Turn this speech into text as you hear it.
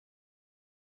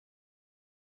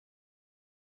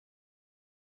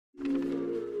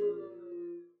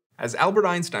As Albert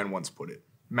Einstein once put it,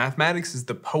 mathematics is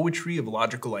the poetry of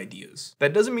logical ideas.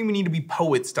 That doesn't mean we need to be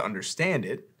poets to understand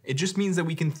it. It just means that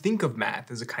we can think of math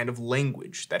as a kind of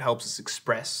language that helps us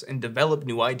express and develop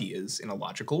new ideas in a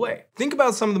logical way. Think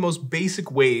about some of the most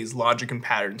basic ways logic and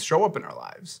patterns show up in our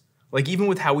lives. Like even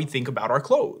with how we think about our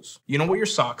clothes. You know what your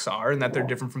socks are and that they're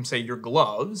different from, say, your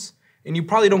gloves, and you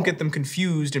probably don't get them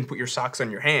confused and put your socks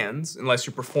on your hands unless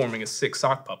you're performing a sick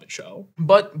sock puppet show.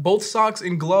 But both socks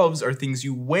and gloves are things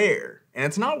you wear, and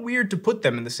it's not weird to put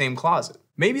them in the same closet.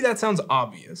 Maybe that sounds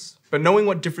obvious, but knowing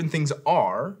what different things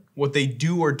are, what they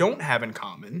do or don't have in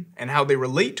common, and how they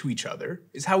relate to each other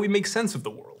is how we make sense of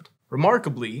the world.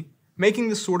 Remarkably, making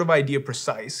this sort of idea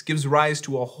precise gives rise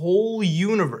to a whole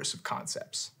universe of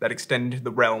concepts that extend into the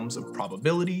realms of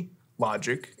probability,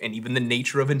 logic, and even the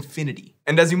nature of infinity.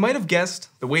 And as you might have guessed,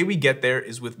 the way we get there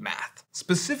is with math,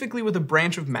 specifically with a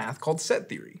branch of math called set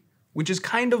theory, which is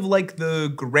kind of like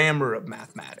the grammar of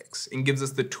mathematics and gives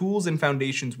us the tools and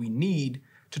foundations we need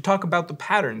to talk about the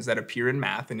patterns that appear in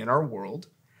math and in our world,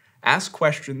 ask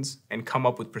questions, and come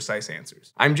up with precise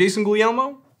answers. I'm Jason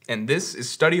Guglielmo, and this is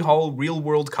Study Hall Real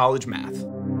World College Math.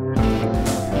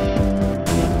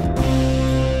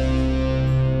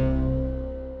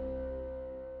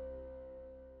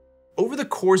 Over the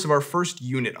course of our first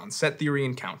unit on set theory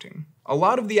and counting, a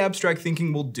lot of the abstract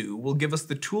thinking we'll do will give us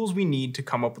the tools we need to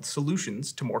come up with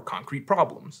solutions to more concrete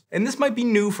problems. And this might be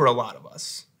new for a lot of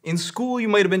us. In school, you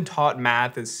might have been taught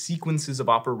math as sequences of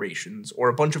operations or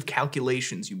a bunch of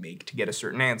calculations you make to get a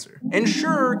certain answer. And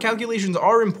sure, calculations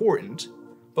are important,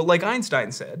 but like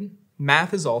Einstein said,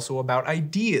 math is also about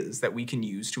ideas that we can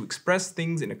use to express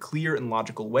things in a clear and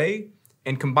logical way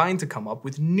and combine to come up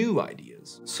with new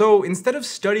ideas. So instead of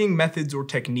studying methods or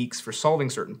techniques for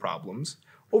solving certain problems,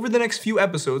 over the next few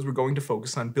episodes we're going to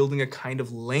focus on building a kind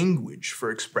of language for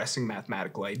expressing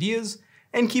mathematical ideas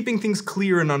and keeping things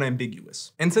clear and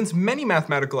unambiguous. And since many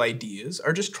mathematical ideas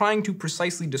are just trying to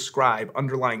precisely describe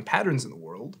underlying patterns in the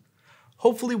world,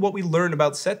 hopefully what we learn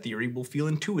about set theory will feel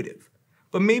intuitive,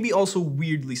 but maybe also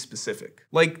weirdly specific.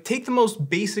 Like, take the most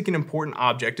basic and important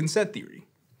object in set theory.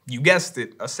 You guessed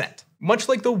it, a set. Much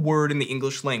like the word in the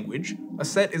English language, a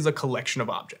set is a collection of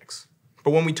objects.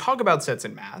 But when we talk about sets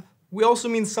in math, we also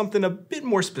mean something a bit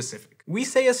more specific. We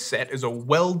say a set is a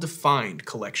well-defined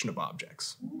collection of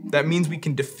objects. That means we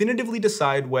can definitively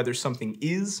decide whether something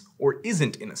is or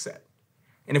isn't in a set.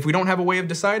 And if we don't have a way of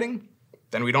deciding,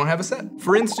 then we don't have a set.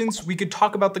 For instance, we could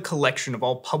talk about the collection of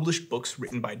all published books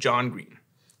written by John Green.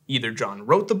 Either John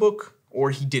wrote the book, or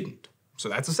he didn't. So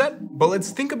that's a set. But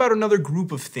let's think about another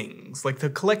group of things, like the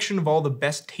collection of all the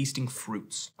best tasting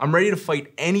fruits. I'm ready to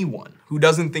fight anyone who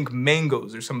doesn't think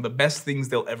mangoes are some of the best things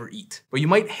they'll ever eat. But you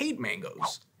might hate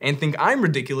mangoes, and think I'm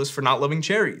ridiculous for not loving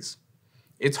cherries.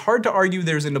 It's hard to argue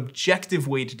there's an objective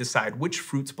way to decide which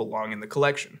fruits belong in the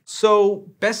collection.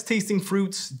 So, best tasting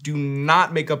fruits do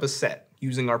not make up a set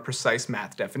using our precise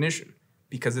math definition,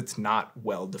 because it's not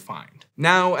well defined.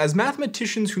 Now, as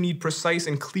mathematicians who need precise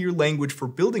and clear language for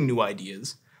building new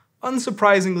ideas,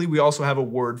 unsurprisingly we also have a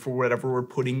word for whatever we're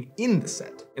putting in the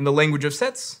set. In the language of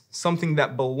sets, something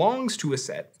that belongs to a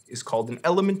set is called an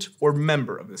element or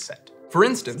member of the set. For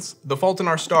instance, The Fault in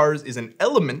Our Stars is an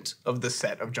element of the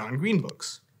set of John Green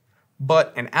books.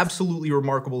 But an absolutely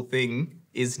remarkable thing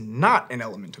is not an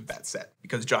element of that set,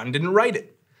 because John didn't write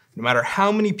it, no matter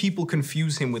how many people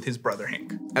confuse him with his brother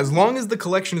Hank. As long as the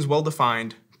collection is well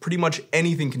defined, pretty much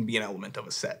anything can be an element of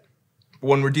a set. But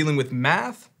when we're dealing with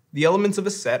math, the elements of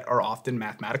a set are often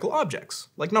mathematical objects,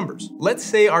 like numbers. Let's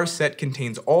say our set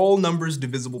contains all numbers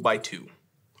divisible by 2,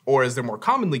 or as they're more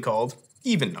commonly called,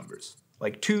 even numbers,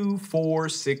 like 2, 4,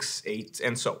 6, 8,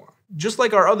 and so on. Just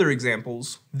like our other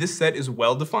examples, this set is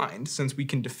well defined since we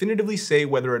can definitively say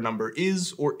whether a number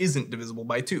is or isn't divisible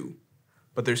by 2.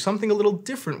 But there's something a little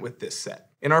different with this set.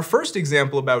 In our first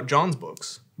example about John's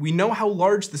books, we know how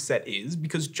large the set is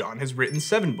because John has written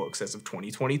 7 books as of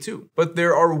 2022. But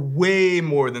there are way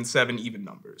more than 7 even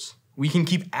numbers. We can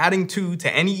keep adding 2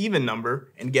 to any even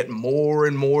number and get more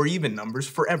and more even numbers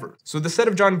forever. So the set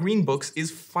of John Green books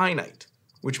is finite,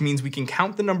 which means we can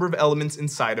count the number of elements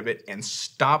inside of it and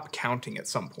stop counting at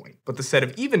some point. But the set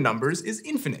of even numbers is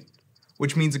infinite,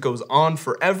 which means it goes on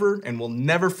forever and will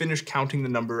never finish counting the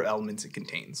number of elements it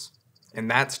contains. And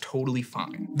that's totally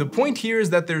fine. The point here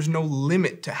is that there's no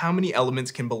limit to how many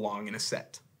elements can belong in a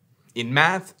set. In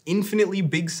math, infinitely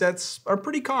big sets are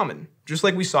pretty common, just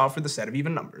like we saw for the set of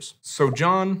even numbers. So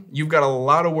John, you've got a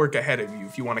lot of work ahead of you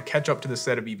if you want to catch up to the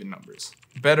set of even numbers.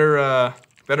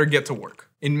 Better get to work.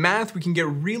 In math, we can get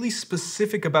really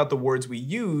specific about the words we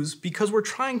use because we're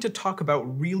trying to talk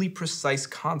about really precise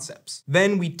concepts.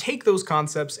 Then we take those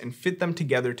concepts and fit them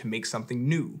together to make something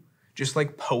new, just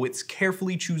like poets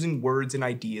carefully choosing words and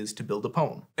ideas to build a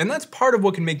poem. And that's part of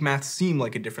what can make math seem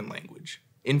like a different language.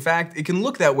 In fact, it can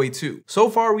look that way too. So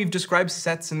far, we've described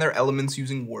sets and their elements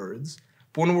using words,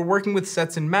 but when we're working with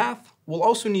sets in math, we'll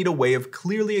also need a way of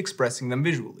clearly expressing them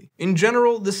visually. In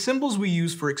general, the symbols we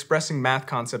use for expressing math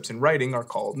concepts in writing are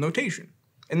called notation.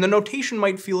 And the notation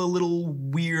might feel a little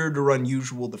weird or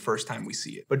unusual the first time we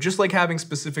see it. But just like having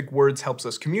specific words helps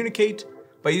us communicate,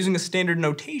 by using a standard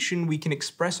notation, we can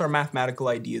express our mathematical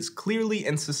ideas clearly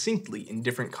and succinctly in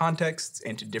different contexts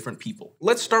and to different people.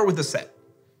 Let's start with a set.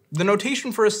 The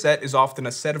notation for a set is often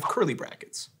a set of curly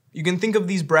brackets. You can think of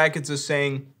these brackets as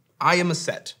saying, I am a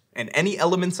set, and any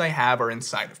elements I have are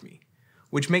inside of me,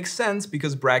 which makes sense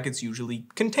because brackets usually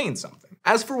contain something.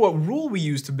 As for what rule we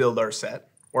use to build our set,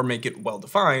 or make it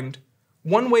well-defined,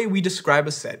 one way we describe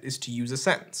a set is to use a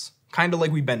sentence, kind of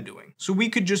like we've been doing. So we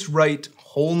could just write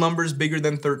whole numbers bigger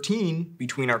than 13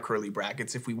 between our curly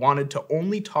brackets if we wanted to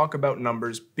only talk about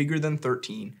numbers bigger than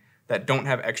 13 that don't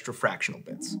have extra fractional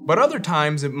bits. But other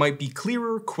times it might be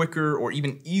clearer, quicker, or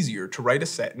even easier to write a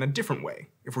set in a different way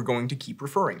if we're going to keep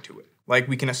referring to it. Like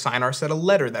we can assign our set a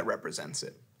letter that represents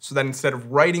it, so that instead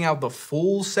of writing out the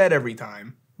full set every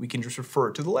time, we can just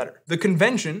refer to the letter. The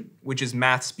convention, which is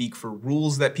math speak for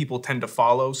rules that people tend to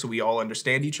follow so we all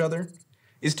understand each other,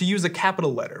 is to use a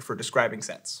capital letter for describing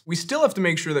sets. We still have to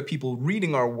make sure that people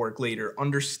reading our work later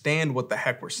understand what the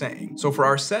heck we're saying. So for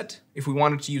our set, if we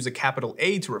wanted to use a capital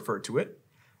A to refer to it,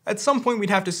 at some point we'd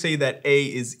have to say that A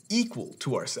is equal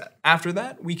to our set. After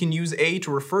that, we can use A to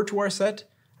refer to our set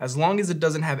as long as it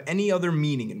doesn't have any other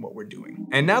meaning in what we're doing.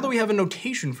 And now that we have a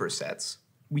notation for sets,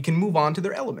 we can move on to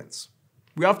their elements.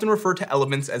 We often refer to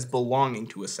elements as belonging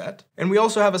to a set, and we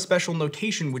also have a special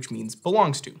notation which means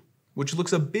belongs to, which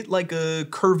looks a bit like a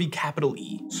curvy capital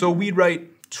E. So we'd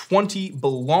write 20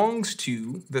 belongs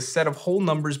to the set of whole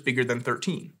numbers bigger than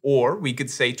 13. Or we could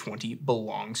say 20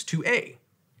 belongs to A,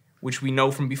 which we know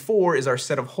from before is our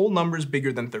set of whole numbers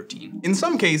bigger than 13. In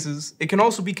some cases, it can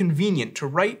also be convenient to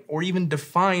write or even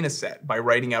define a set by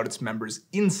writing out its members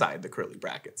inside the curly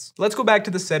brackets. Let's go back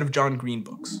to the set of John Green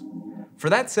books. For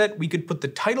that set, we could put the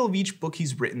title of each book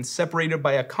he's written separated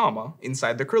by a comma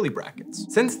inside the curly brackets.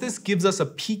 Since this gives us a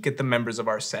peek at the members of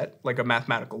our set, like a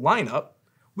mathematical lineup,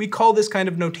 we call this kind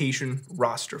of notation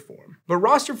roster form. But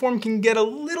roster form can get a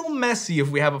little messy if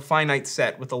we have a finite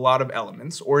set with a lot of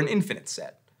elements or an infinite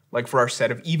set, like for our set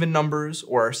of even numbers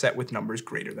or our set with numbers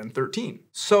greater than 13.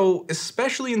 So,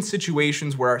 especially in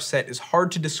situations where our set is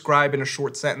hard to describe in a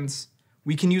short sentence,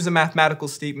 we can use a mathematical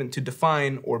statement to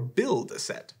define or build a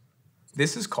set.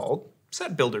 This is called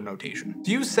set builder notation.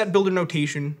 To use set builder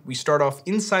notation, we start off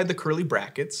inside the curly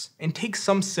brackets and take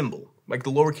some symbol, like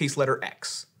the lowercase letter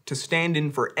x, to stand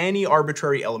in for any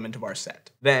arbitrary element of our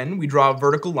set. Then we draw a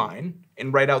vertical line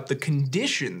and write out the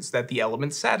conditions that the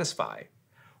elements satisfy.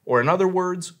 Or in other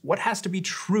words, what has to be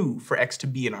true for x to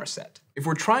be in our set. If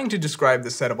we're trying to describe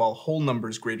the set of all whole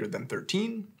numbers greater than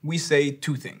 13, we say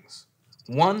two things.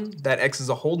 One, that x is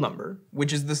a whole number,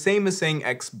 which is the same as saying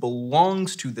x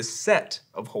belongs to the set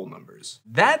of whole numbers.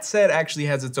 That set actually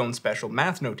has its own special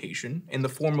math notation in the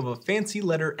form of a fancy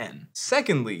letter n.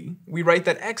 Secondly, we write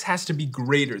that x has to be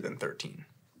greater than 13.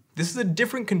 This is a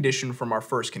different condition from our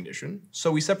first condition,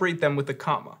 so we separate them with a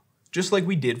comma, just like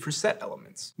we did for set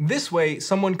elements. This way,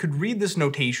 someone could read this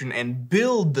notation and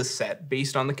build the set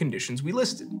based on the conditions we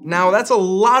listed. Now, that's a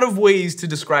lot of ways to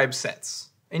describe sets.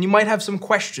 And you might have some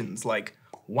questions like,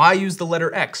 why use the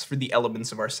letter x for the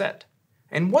elements of our set?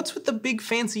 And what's with the big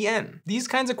fancy n? These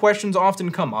kinds of questions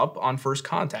often come up on first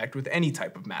contact with any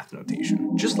type of math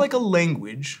notation. Just like a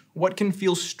language, what can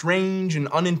feel strange and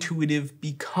unintuitive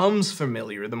becomes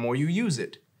familiar the more you use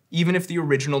it, even if the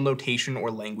original notation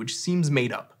or language seems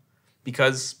made up.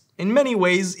 Because in many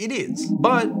ways it is.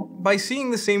 But by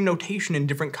seeing the same notation in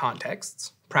different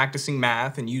contexts, practicing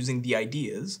math and using the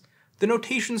ideas, the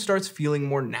notation starts feeling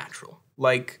more natural.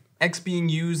 Like x being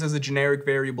used as a generic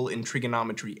variable in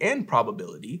trigonometry and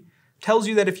probability tells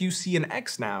you that if you see an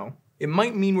x now, it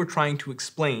might mean we're trying to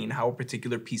explain how a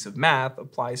particular piece of math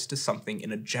applies to something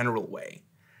in a general way.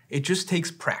 It just takes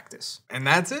practice. And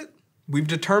that's it. We've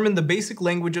determined the basic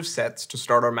language of sets to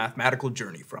start our mathematical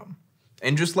journey from.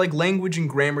 And just like language and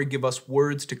grammar give us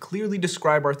words to clearly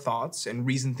describe our thoughts and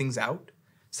reason things out,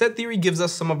 set theory gives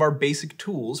us some of our basic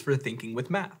tools for thinking with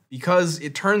math. Because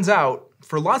it turns out,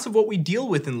 for lots of what we deal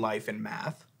with in life and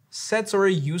math, sets are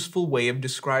a useful way of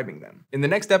describing them. In the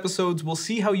next episodes, we'll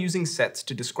see how using sets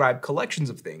to describe collections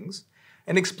of things,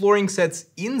 and exploring sets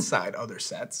inside other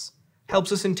sets,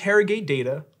 helps us interrogate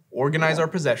data, organize our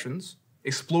possessions,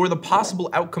 explore the possible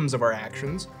outcomes of our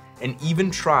actions, and even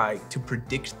try to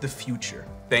predict the future.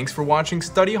 Thanks for watching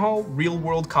Study Hall Real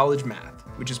World College Math,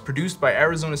 which is produced by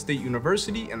Arizona State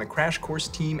University and the Crash Course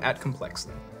team at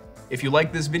Complexly. If you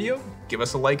like this video, give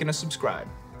us a like and a subscribe.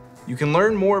 You can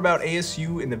learn more about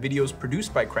ASU in the videos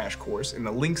produced by Crash Course in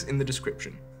the links in the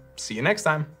description. See you next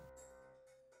time.